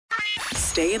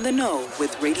Stay in the know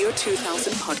with Radio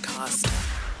 2000 podcast.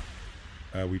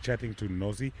 We're chatting to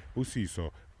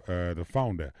Nozibusiso, the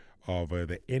founder of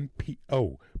the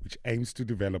NPO, which aims to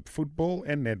develop football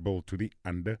and netball to the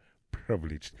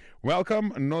underprivileged.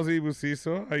 Welcome,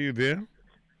 Nozibusiso. Are you there?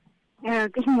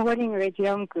 Good morning, Reggie.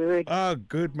 I'm good.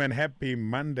 Good, man. Happy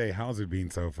Monday. How's it been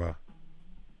so far?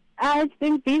 It's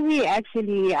been busy,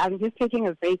 actually. I'm just taking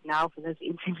a break now for this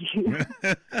interview.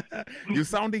 You're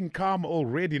sounding calm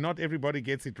already. Not everybody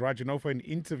gets it right. You know, for an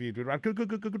interview, you're right.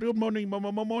 Good morning,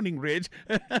 morning, Reg.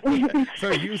 So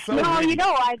you sound No, ready. you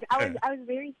know, I was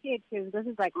very scared because this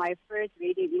is like my first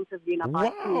radio interview in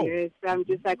about 2 years. So I'm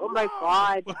just like, oh my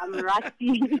God, I'm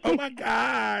rusty. Oh my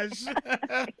gosh.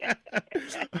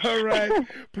 All right.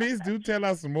 Please do tell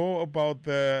us more about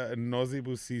the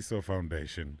Nozibusiso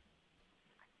Foundation.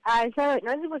 So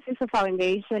Nozibusiso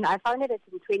Foundation, I founded it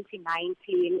in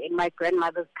 2019 in my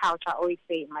grandmother's couch. I always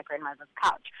say in my grandmother's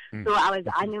couch. So I was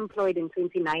unemployed in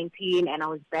 2019 and I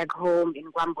was back home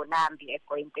in Gwambonambi at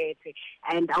Gointete.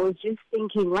 And I was just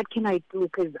thinking, what can I do?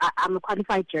 Because I'm a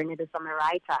qualified journalist, I'm a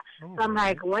writer. So I'm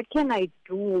like, what can I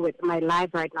do with my life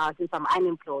right now since I'm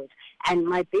unemployed? And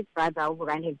my big brother,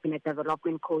 Overrun, has been a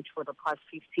development coach for the past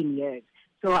 15 years.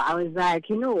 So I was like,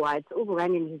 you know what,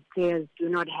 Overrun and his players do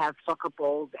not have soccer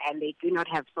balls and they do not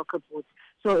have soccer boots.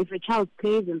 So if a child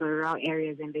plays in the rural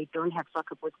areas and they don't have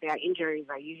soccer boots, their injuries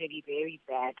are usually very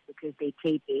bad because they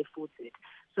play barefooted.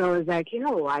 So I was like, you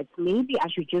know what, maybe I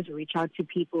should just reach out to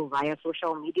people via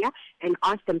social media and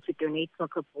ask them to donate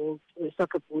soccer boots,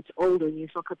 all the new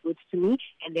soccer boots to me,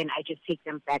 and then I just take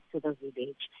them back to the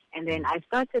village. And then I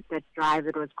started that drive.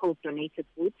 It was called Donated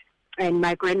Boots. And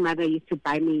my grandmother used to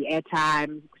buy me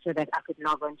airtime so that I could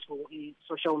log on to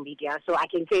social media. So I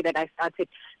can say that I started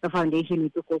the foundation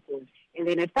with the Kokos. And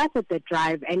then I started the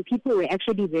drive, and people were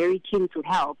actually very keen to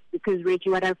help because, Reggie,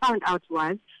 what I found out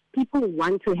was people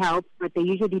want to help, but they're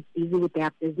usually busy with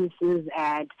their businesses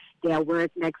and their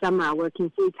work. Like some are working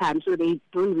full-time, so they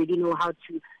don't really know how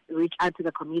to reach out to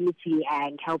the community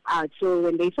and help out. So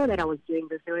when they saw that I was doing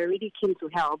this, they were really keen to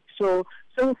help. So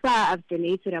far, I've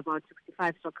donated about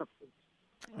 65 soccer boots.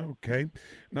 Okay.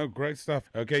 No, great stuff.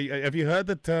 Okay, have you heard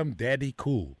the term Daddy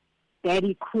Cool?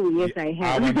 Daddy Cool, yes, I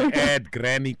have. I want to add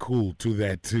Granny Cool to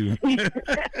that too.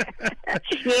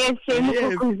 Yes,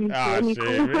 Granny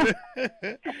Cool.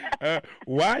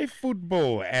 Why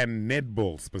football and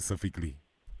netball specifically?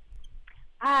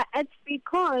 It's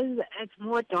because it's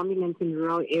more dominant in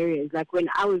rural areas. Like when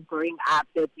I was growing up,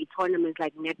 there'd be tournaments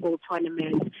like netball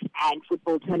tournaments and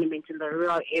football tournaments in the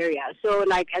rural area. So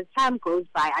like as time goes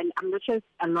by, I'm not sure if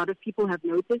a lot of people have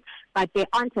noticed, but there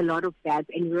aren't a lot of that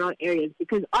in rural areas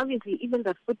because obviously even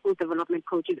the football development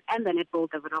coaches and the netball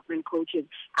development coaches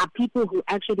are people who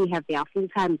actually have their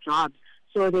full-time jobs.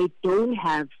 So they don't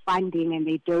have funding and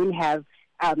they don't have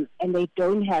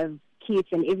kids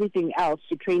and everything else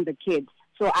to train the kids.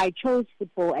 So I chose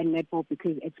football and netball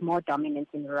because it's more dominant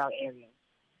in rural areas.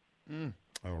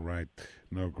 All right.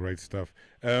 No, great stuff.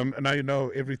 Now, you know,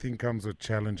 everything comes with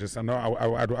challenges. I know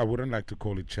I wouldn't like to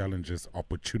call it challenges,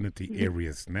 opportunity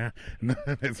areas. Nah,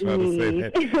 that's how to say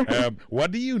that.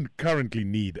 What do you currently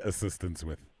need assistance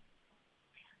with?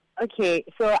 Okay,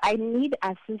 so I need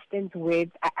assistance with,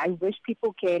 I wish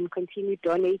people can continue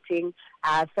donating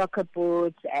soccer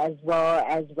boots as well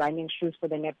as running shoes for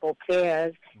the netball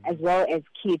players, as well as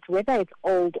kits, whether it's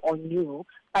old or new.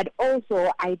 But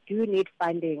also, I do need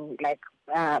funding, like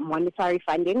monetary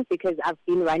funding, because I've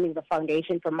been running the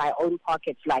foundation from my own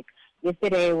pockets. Like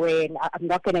yesterday when, I'm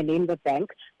not going to name the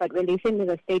bank, but when they sent me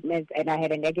the statement and I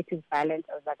had a negative balance,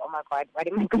 I was like, oh my God, what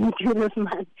am I going to do this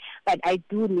month? But I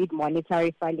do need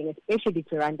monetary funding, especially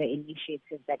to run the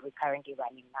initiatives that we're currently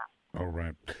running now. All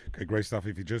right. Okay, great stuff.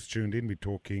 If you just tuned in, we're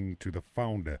talking to the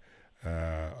founder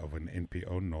of an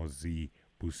NPO, Nozibusiso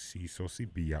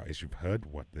Sibiya, as you've heard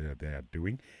what they are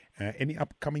doing. Any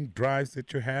upcoming drives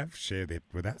that you have? Share that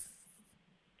with us.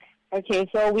 Okay,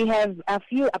 so we have a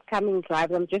few upcoming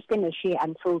drives. I'm just going to share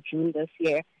until June this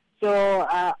year. So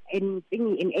in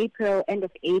April, end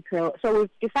of April, so we've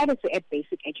decided to add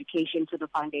basic education to the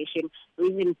foundation.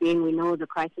 Reason being, we know the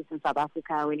crisis in South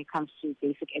Africa when it comes to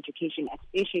basic education,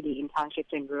 especially in townships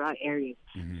and rural areas.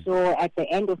 So at the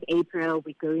end of April,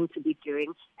 we're going to be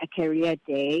doing a career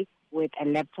day with a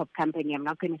laptop company. I'm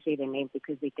not going to say the name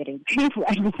because they didn't pay for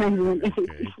advertisement.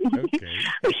 Okay.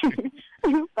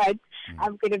 But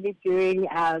I'm going to be doing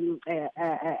a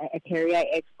career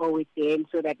expo with them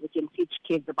so that we can teach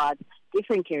kids about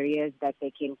different careers that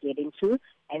they can get into.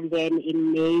 And then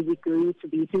in May, we're going to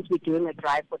be, since we're doing a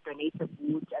drive for donated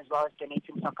boots as well as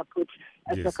donating soccer boots,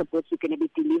 soccer boots, we're going to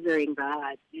be delivering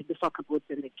the soccer boots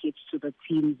and the kits to the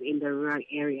teams in the rural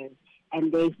areas.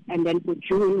 and then for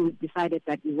June we decided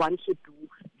that we want to do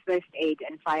first aid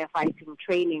and firefighting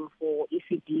training for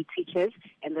ECD teachers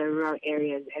in the rural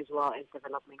areas as well as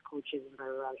development coaches in the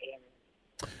rural areas.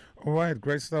 All right,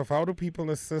 great stuff. How do people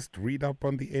assist, read up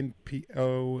on the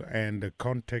NPO, and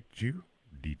contact you?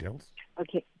 Details?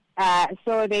 Okay,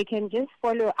 so they can just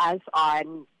follow us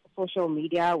on social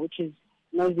media, which is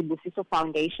Nozibusiso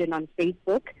Foundation on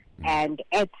Facebook and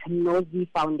at Nozi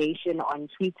Foundation on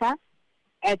Twitter,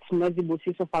 at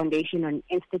Nozibusiso Foundation on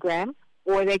Instagram,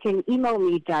 or they can email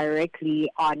me directly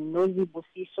on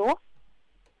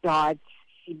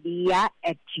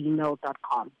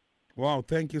nozibusiso.sibiya@gmail.com. Wow,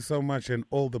 thank you so much, and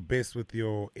all the best with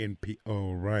your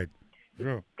NPO, right?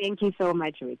 Sure. Thank you so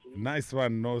much, Ricky. Nice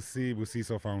one,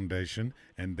 Nozibusiso Foundation,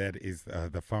 and that is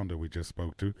the founder we just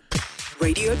spoke to.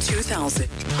 Radio 2000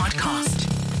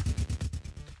 podcast.